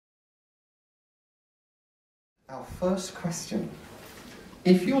Our first question.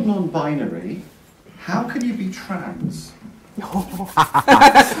 If you're non-binary, how can you be trans?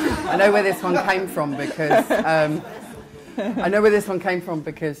 I know where this one came from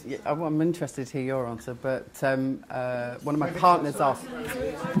because I'm interested to hear your answer. But one of my partners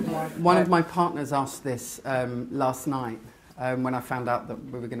asked this last night when I found out that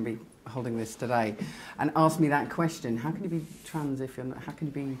we were going to be holding this today, and asked me that question: how can you be trans if you're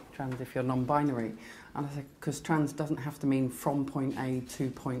non-binary? And I said, because trans doesn't have to mean from point A to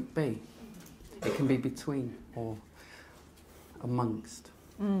point B. It can be between or amongst.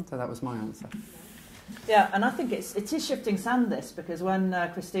 So that was my answer. Yeah, and I think it is shifting sand, this, because when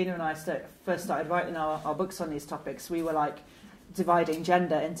Christina and I first started writing our books on these topics, we were like dividing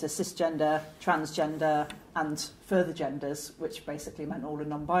gender into cisgender, transgender, and further genders, which basically meant all the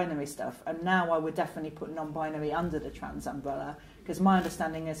non-binary stuff. And now I would definitely put non-binary under the trans umbrella, because my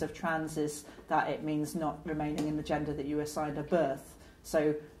understanding is of trans is that it means not remaining in the gender that you assigned at birth.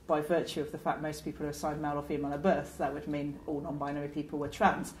 So by virtue of the fact most people are assigned male or female at birth, that would mean all non-binary people were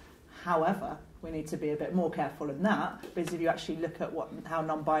trans. However, we need to be a bit more careful in that, because if you actually look at how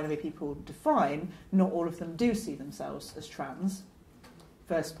non-binary people define, not all of them do see themselves as trans.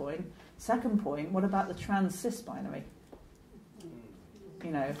 First point. Second point, what about the trans cis-binary?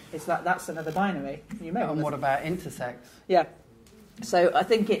 You know, that's another binary. And what about intersex? Yeah. So I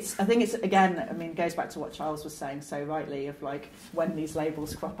think it's again, I mean, it goes back to what Charles was saying so rightly of like, when these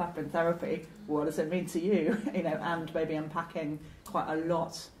labels crop up in therapy, what does it mean to you? You know, and maybe unpacking quite a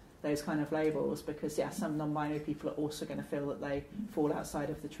lot those kind of labels, because some non-binary people are also going to feel that they fall outside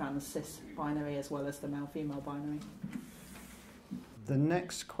of the trans cis binary as well as the male female binary. The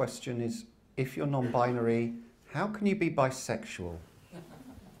next question is, if you're non-binary, how can you be bisexual?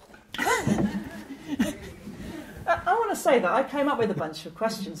 I want to say that I came up with a bunch of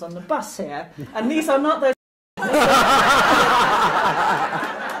questions on the bus here, and these are not those.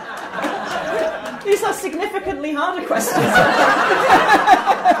 These are significantly harder questions.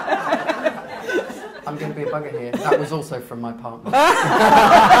 I'm going to be a bugger here. That was also from my partner.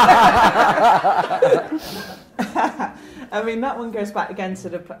 I mean, that one goes back again to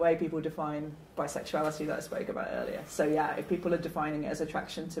the way people define bisexuality that I spoke about earlier. So yeah, if people are defining it as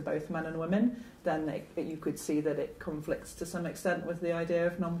attraction to both men and women, then you could see that it conflicts to some extent with the idea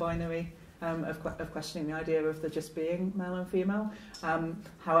of non-binary, of questioning the idea of there just being male and female.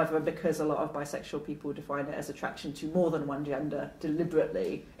 However, because a lot of bisexual people define it as attraction to more than one gender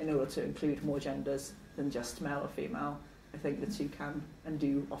deliberately in order to include more genders than just male or female, I think the two can and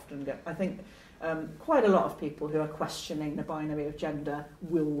do often get... I think quite a lot of people who are questioning the binary of gender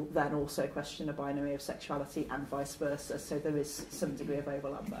will then also question the binary of sexuality and vice versa, so there is some degree of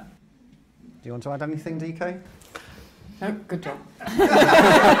overlap there. Do you want to add anything, DK? No, good job.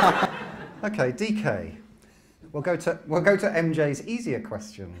 Okay, DK. We'll go to MJ's easier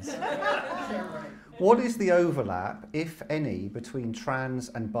questions. What is the overlap, if any, between trans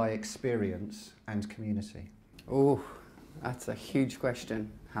and bi experience and community? Oh, that's a huge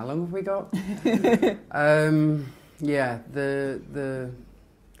question. How long have we got? Yeah, the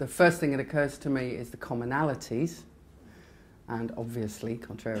first thing that occurs to me is the commonalities, and obviously,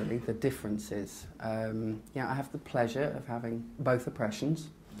 contrarily, the differences. Yeah, I have the pleasure of having both oppressions,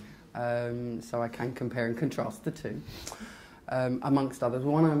 so I can compare and contrast the two, amongst others.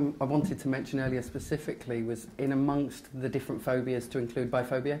 One I wanted to mention earlier specifically was in amongst the different phobias to include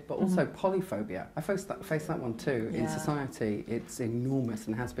biphobia, but also polyphobia. I face that one too in society. It's enormous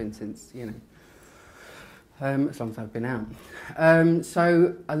and has been since, as long as I've been out.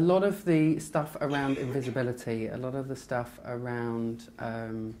 So a lot of the stuff around invisibility, a lot of the stuff around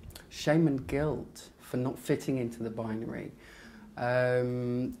shame and guilt for not fitting into the binary,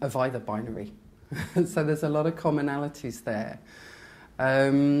 of either binary. So there's a lot of commonalities there.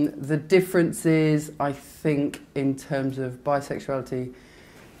 The differences, I think, in terms of bisexuality,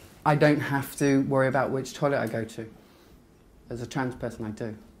 I don't have to worry about which toilet I go to. As a trans person, I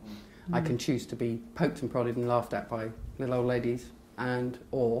do. I can choose to be poked and prodded and laughed at by little old ladies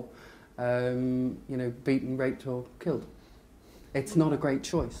or beaten, raped or killed. It's not a great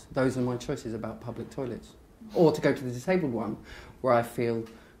choice. Those are my choices about public toilets. Or to go to the disabled one, where I feel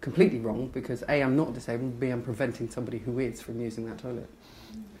completely wrong because A, I'm not disabled, B, I'm preventing somebody who is from using that toilet.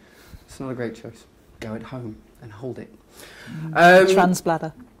 It's not a great choice. Go at home and hold it. Trans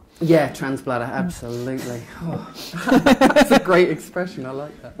bladder. Yeah, trans bladder, absolutely. Oh, that's a great expression, I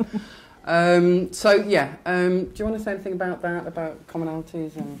like that. So yeah, do you want to say anything about that, about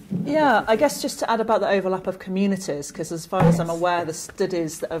commonalities? Yeah, I guess just to add about the overlap of communities, because as far as I'm aware, the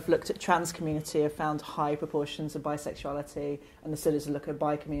studies that have looked at trans community have found high proportions of bisexuality, and the studies that look at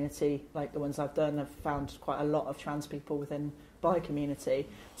bi community, like the ones I've done, have found quite a lot of trans people within bi community.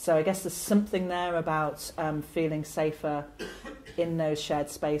 So I guess there's something there about feeling safer in those shared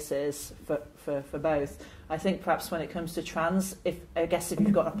spaces for both. I think perhaps when it comes to trans, if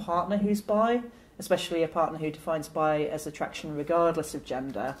you've got a partner who's bi, especially a partner who defines bi as attraction regardless of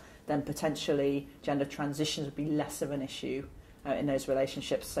gender, then potentially gender transitions would be less of an issue in those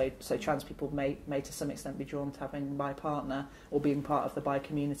relationships. So trans people may to some extent be drawn to having a bi partner or being part of the bi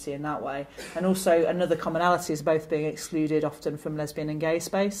community in that way. And also another commonality is both being excluded often from lesbian and gay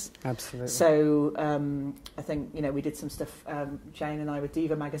space. Absolutely. So I think, we did some stuff, Jane and I, with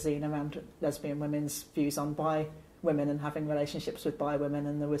Diva magazine around lesbian women's views on bi women and having relationships with bi women,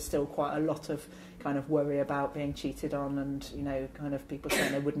 and there was still quite a lot of kind of worry about being cheated on and, kind of people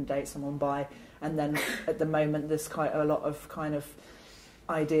saying they wouldn't date someone bi. And then at the moment there's quite a lot of kind of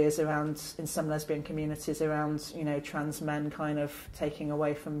ideas around, in some lesbian communities, around, trans men kind of taking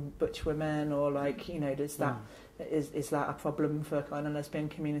away from butch women, or like, is that a problem for kind of lesbian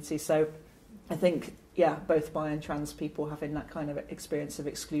community? So I think, both bi and trans people having that kind of experience of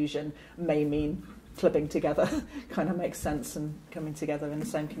exclusion may mean clubbing together kind of makes sense and coming together in the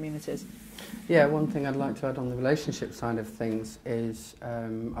same communities. Yeah, one thing I'd like to add on the relationship side of things is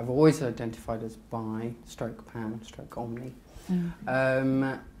I've always identified as bi, stroke pan, stroke omni.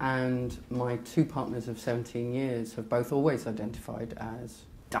 And my two partners of 17 years have both always identified as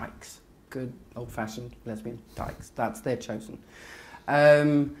dykes, good old-fashioned lesbian dykes. That's their chosen.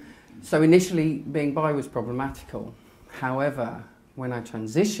 So initially being bi was problematical. However, when I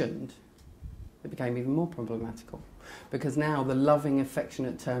transitioned, it became even more problematical, because now the loving,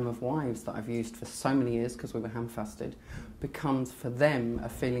 affectionate term of wives that I've used for so many years, because we were ham-fasted, becomes for them a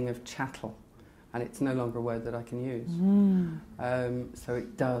feeling of chattel, and it's no longer a word that I can use. So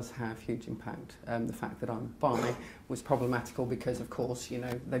it does have huge impact. The fact that I'm bi was problematical because, of course,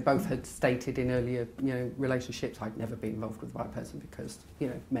 they both had stated in earlier, relationships, I'd never be involved with a bi person because,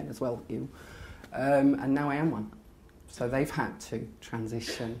 men as well, and now I am one. So they've had to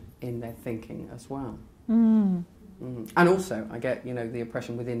transition in their thinking as well. And also, I get, the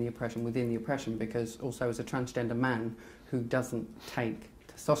oppression within the oppression within the oppression, because also as a transgender man who doesn't take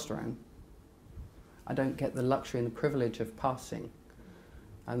testosterone, I don't get the luxury and the privilege of passing.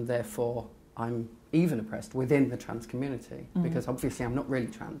 And therefore, I'm even oppressed within the trans community, because obviously I'm not really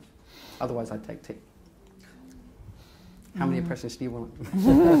trans. Otherwise, I'd take T. How many oppressions do you want?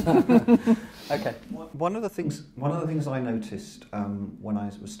 Okay. One of the things I noticed when I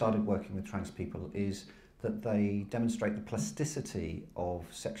started working with trans people is that they demonstrate the plasticity of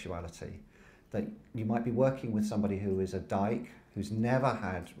sexuality. That you might be working with somebody who is a dyke, who's never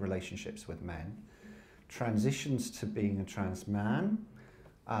had relationships with men, transitions to being a trans man,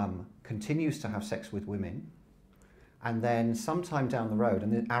 continues to have sex with women, and then sometime down the road,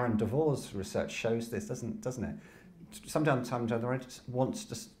 and Aaron DeVore's research shows this, doesn't it? Sometime down the road,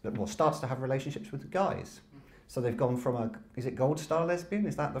 starts to have relationships with guys. So they've gone from is it gold star lesbian?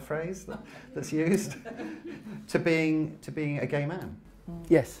 Is that the phrase that's used? to being a gay man.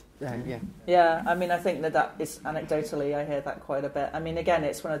 Yes. Yeah. Yeah. I mean, I think that is anecdotally, I hear that quite a bit. I mean, again,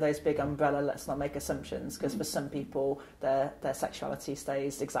 it's one of those big umbrella. Let's not make assumptions, because for some people, their sexuality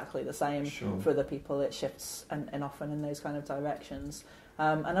stays exactly the same. Sure. For other people, it shifts and often in those kind of directions.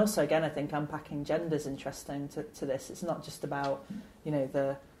 And also, again, I think unpacking gender is interesting to this. It's not just about,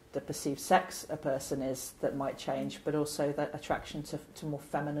 the perceived sex a person is that might change, but also that attraction to more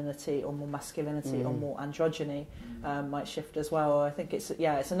femininity or more masculinity or more androgyny might shift as well. I think it's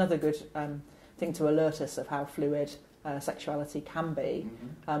another good thing to alert us of how fluid sexuality can be.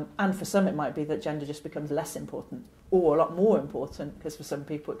 And for some, it might be that gender just becomes less important, or a lot more important, because for some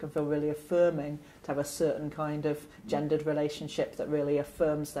people it can feel really affirming to have a certain kind of gendered relationship that really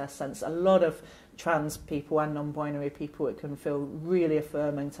affirms their sense. A lot of trans people and non-binary people, it can feel really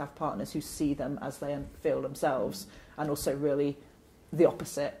affirming to have partners who see them as they feel themselves, and also really the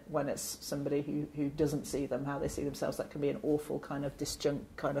opposite when it's somebody who doesn't see them how they see themselves. That can be an awful kind of disjunct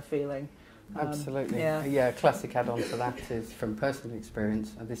kind of feeling. Absolutely. Yeah, a classic add-on to that is from personal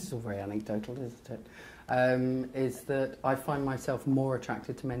experience, and this is all very anecdotal, isn't it? Is that I find myself more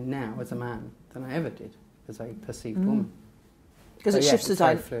attracted to men now as a man than I ever did as a perceived woman. Because it shifts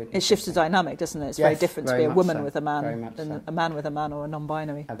the dynamic, doesn't it? It's very different to be a woman with a man than a man with a man, or a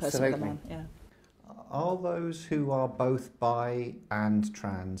non-binary person with a man. Yeah. Are those who are both bi and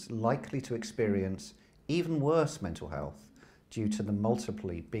trans likely to experience even worse mental health due to them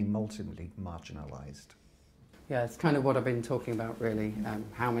being multiply marginalised? Yeah, it's kind of what I've been talking about, really.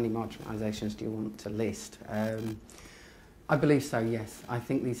 How many marginalisations do you want to list? I believe so, yes. I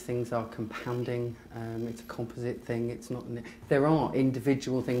think these things are compounding. It's a composite thing. It's not. There are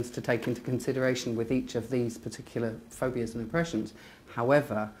individual things to take into consideration with each of these particular phobias and oppressions.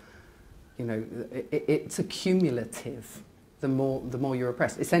 However, you know, it's accumulative. The more you're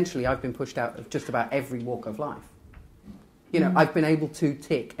oppressed. Essentially, I've been pushed out of just about every walk of life. You know, I've been able to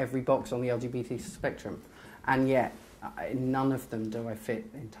tick every box on the LGBT spectrum, and yet none of them do I fit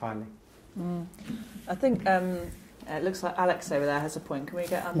entirely. I think it looks like Alex over there has a point. Can we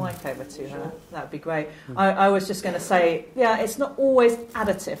get a mic over to her? That would be great. I was just going to say, yeah, it's not always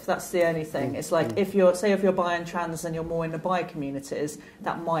additive. That's the only thing. It's like if you're bi and trans and you're more in the bi communities,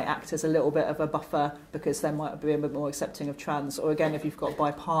 that might act as a little bit of a buffer because they might be a bit more accepting of trans. Or again, if you've got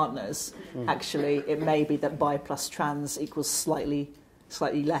bi partners, actually, it may be that bi plus trans equals slightly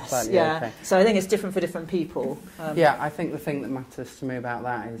less. Okay. So I think it's different for different people. Yeah, I think the thing that matters to me about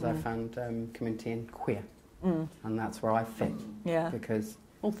that is I found community in queer. And that's where I fit. Yeah. Because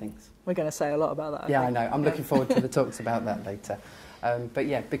all things. We're going to say a lot about that. I know. I'm looking forward to the talks about that later. But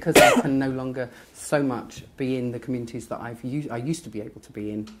yeah, because I can no longer so much be in the communities that I used to be able to be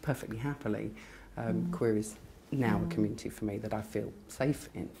in perfectly happily, queer is now a community for me that I feel safe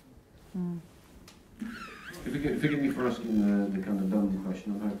in. Forgive me for asking the kind of dumb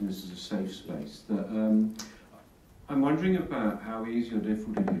question. I'm hoping this is a safe space. I'm wondering about how easy or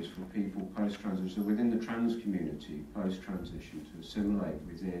difficult it is for people post-transition, so within the trans community, post-transition, to assimilate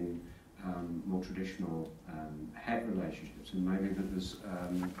within more traditional het relationships, and maybe that there's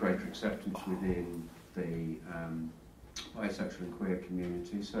greater acceptance within the bisexual and queer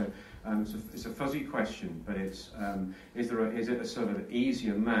community. So it's a fuzzy question, but it's is it a sort of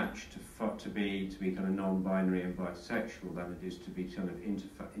easier match to be kind of non-binary and bisexual than it is to be kind of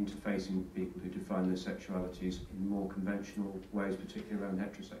interfacing with people who define their sexualities in more conventional ways, particularly around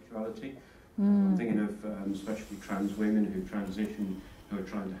heterosexuality? I'm thinking of especially trans women who transition, who are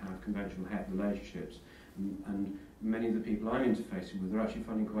trying to have conventional het relationships, and many of the people I'm interfacing with are actually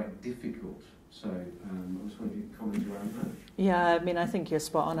finding it quite difficult. So I just wonder if you could comment around that. Yeah, I mean, I think you're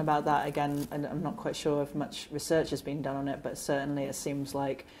spot on about that again, and I'm not quite sure if much research has been done on it, but certainly it seems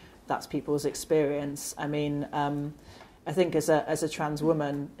like that's people's experience. I mean, I think as a trans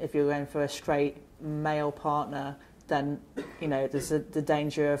woman, if you're going for a straight male partner, then, you know, there's the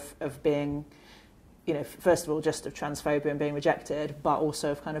danger of being, you know, first of all, just of transphobia and being rejected, but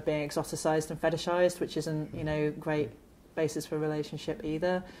also of kind of being exoticized and fetishized, which isn't, you know, great basis for a relationship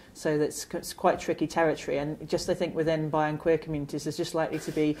either. So it's quite tricky territory, and just I think within bi and queer communities there's just likely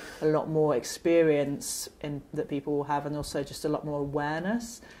to be a lot more experience that people will have, and also just a lot more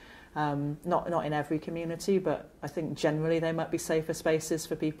awareness. Not in every community, but I think generally they might be safer spaces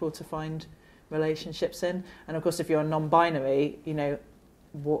for people to find relationships in. And of course, if you're a non-binary, you know,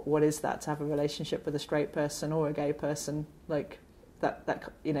 what is that to have a relationship with a straight person or a gay person? Like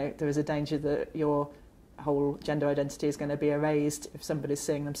that you know, there is a danger that your whole gender identity is going to be erased if somebody's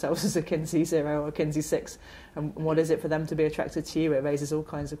seeing themselves as a Kinsey 0 or a Kinsey 6. And what is it for them to be attracted to you? It raises all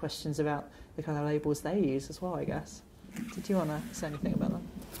kinds of questions about the kind of labels they use as well, I guess. Did you want to say anything about that?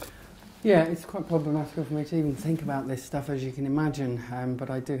 Yeah, it's quite problematical for me to even think about this stuff, as you can imagine, but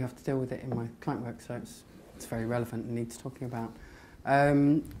I do have to deal with it in my client work, so it's very relevant and needs talking about.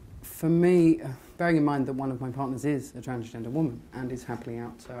 For me, bearing in mind that one of my partners is a transgender woman and is happily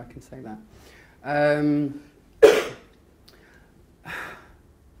out, so I can say that.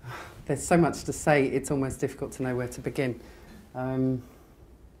 There's so much to say, it's almost difficult to know where to begin. In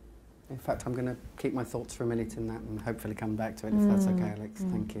fact, I'm going to keep my thoughts for a minute in that and hopefully come back to it, if that's okay, Alex.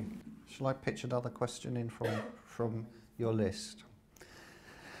 Thank you. Shall I pitch another question in from your list?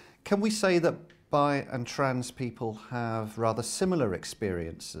 Can we say that bi and trans people have rather similar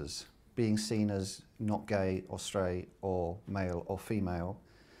experiences, being seen as not gay or straight or male or female,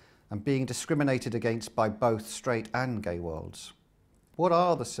 and being discriminated against by both straight and gay worlds? What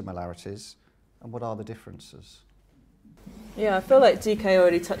are the similarities and what are the differences? Yeah, I feel like DK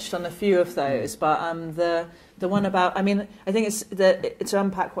already touched on a few of those, but the one about, I mean, I think it's to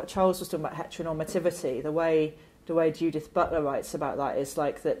unpack what Charles was talking about, heteronormativity. The way Judith Butler writes about that is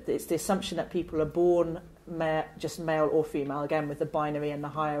like that it's the assumption that people are born just male or female, again with the binary and the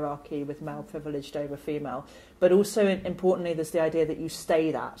hierarchy, with male privileged over female, but also importantly there's the idea that you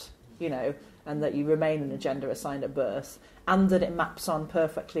stay that, you know, and that you remain in a gender assigned at birth, and that it maps on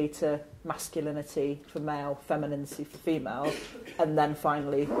perfectly to masculinity for male, femininity for female, and then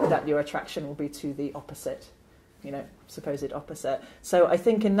finally that your attraction will be to the opposite. supposed opposite. So I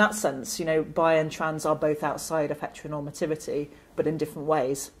think in that sense, bi and trans are both outside of heteronormativity, but in different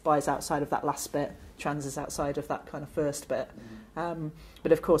ways. Bi is outside of that last bit, trans is outside of that kind of first bit.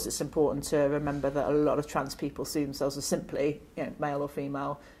 But of course, it's important to remember that a lot of trans people see themselves as simply male or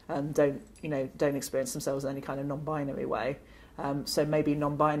female, and don't experience themselves in any kind of non-binary way. So maybe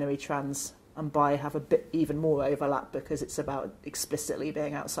non-binary, trans and bi have a bit even more overlap because it's about explicitly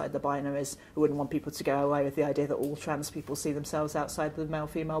being outside the binaries. I wouldn't want people to go away with the idea that all trans people see themselves outside the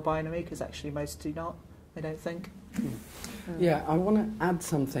male-female binary, because actually most do not, I don't think. Yeah, I want to add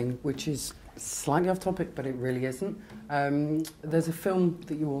something which is slightly off topic, but it really isn't. There's a film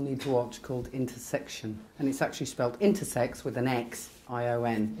that you all need to watch called Intersection, and it's actually spelled intersex with an X,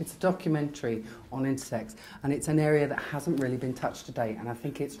 I-O-N. It's a documentary on intersex, and it's an area that hasn't really been touched today, and I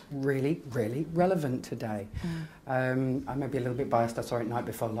think it's really, really relevant today. I may be a little bit biased, I saw it night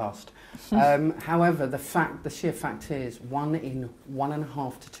before last. However, the sheer fact is 1 in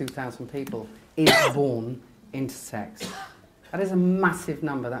 1.5 to 2,000 people is born intersex. That is a massive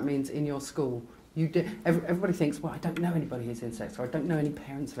number. That means in your school, everybody thinks, well, I don't know anybody who's intersex, or I don't know any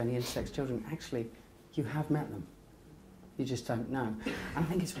parents of any intersex children. Actually, you have met them. You just don't know. And I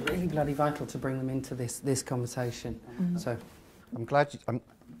think it's really bloody vital to bring them into this conversation. So, I'm glad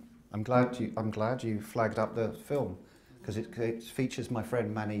you flagged up the film, because it features my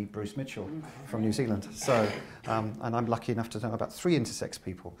friend Manny Bruce Mitchell from New Zealand. So, and I'm lucky enough to know about 3 intersex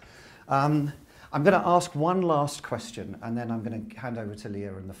people. I'm going to ask one last question, and then I'm going to hand over to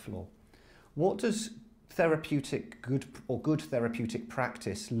Leah and the floor. What does good therapeutic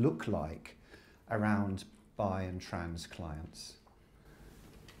practice look like around bi and trans clients?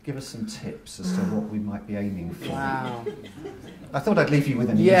 Give us some tips as to what we might be aiming for. wow. I thought I'd leave you with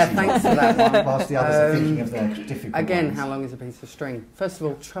an easy Thanks for that one. whilst the others are thinking of their difficult Again, ones. how long is a piece of string? First of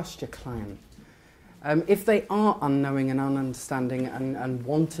all, trust your client. If they are unknowing and ununderstanding and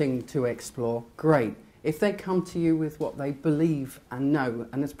wanting to explore, great. If they come to you with what they believe and know,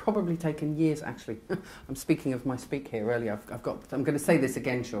 and it's probably taken years, actually. I'm speaking of my speak here earlier. I'm going to say this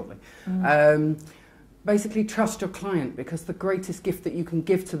again shortly. Basically, trust your client, because the greatest gift that you can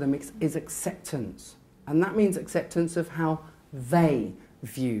give to them is acceptance. And that means acceptance of how they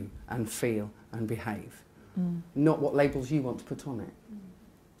view and feel and behave, not what labels you want to put on it.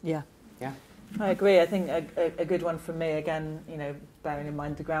 Yeah. Yeah. I agree. I think a good one for me, again, bearing in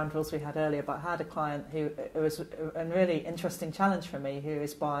mind the ground rules we had earlier, but I had a client who it was a really interesting challenge for me, who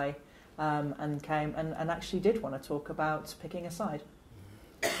is bi and came and actually did want to talk about picking a side.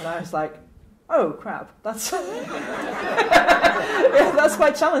 And I was like, oh crap, that's that's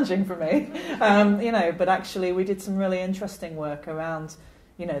quite challenging for me. But actually we did some really interesting work around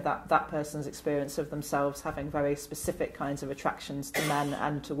that person's experience of themselves having very specific kinds of attractions to men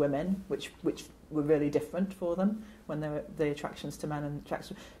and to women, which were really different for them when they were the attractions to men and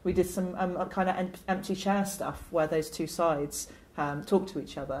attractions. We did some kind of empty chair stuff where those two sides talk to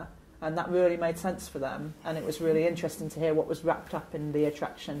each other, and that really made sense for them. And it was really interesting to hear what was wrapped up in the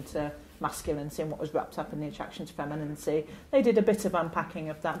attraction to masculinity and what was wrapped up in the attraction to femininity. They did a bit of unpacking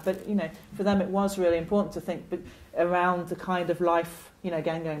of that, but for them it was really important to think around the kind of life,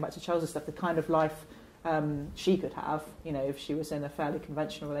 again going back to Charles' stuff, the kind of life she could have, if she was in a fairly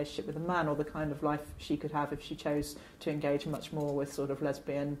conventional relationship with a man, or the kind of life she could have if she chose to engage much more with sort of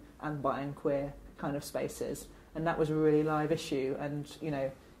lesbian and bi and queer kind of spaces. And that was a really live issue, and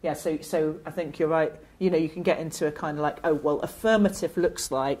so I think you're right. You can get into a kind of like, oh, well, affirmative looks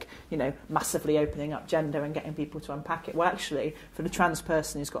like, massively opening up gender and getting people to unpack it. Well, actually, for the trans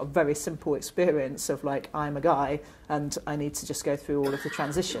person who's got a very simple experience of like, I'm a guy and I need to just go through all of the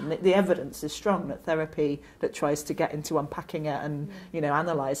transition, the evidence is strong that therapy that tries to get into unpacking it and,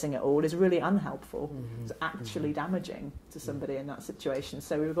 analysing it all is really unhelpful. It's actually damaging to somebody in that situation.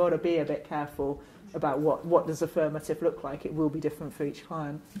 So we've got to be a bit careful about what does affirmative look like. It will be different for each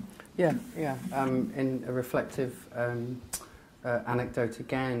client. Yeah. In a reflective anecdote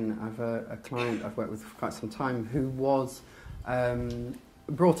again, I've a client I've worked with for quite some time who was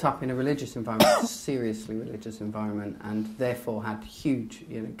brought up in a religious environment, seriously religious environment, and therefore had huge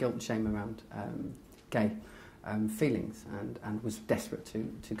guilt and shame around gay feelings, and was desperate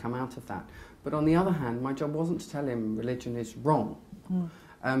to come out of that. But on the other hand, my job wasn't to tell him religion is wrong.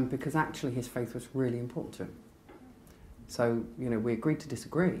 Because actually his faith was really important to him. So, we agreed to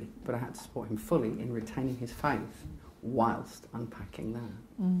disagree, but I had to support him fully in retaining his faith whilst unpacking that.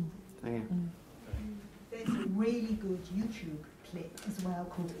 So, yeah. There's a really good YouTube clip as well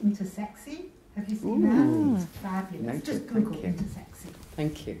called Intersexy. Have you seen that? It's fabulous. Noted. Just Google Thank you. Intersexy.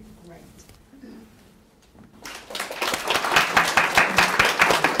 Thank you.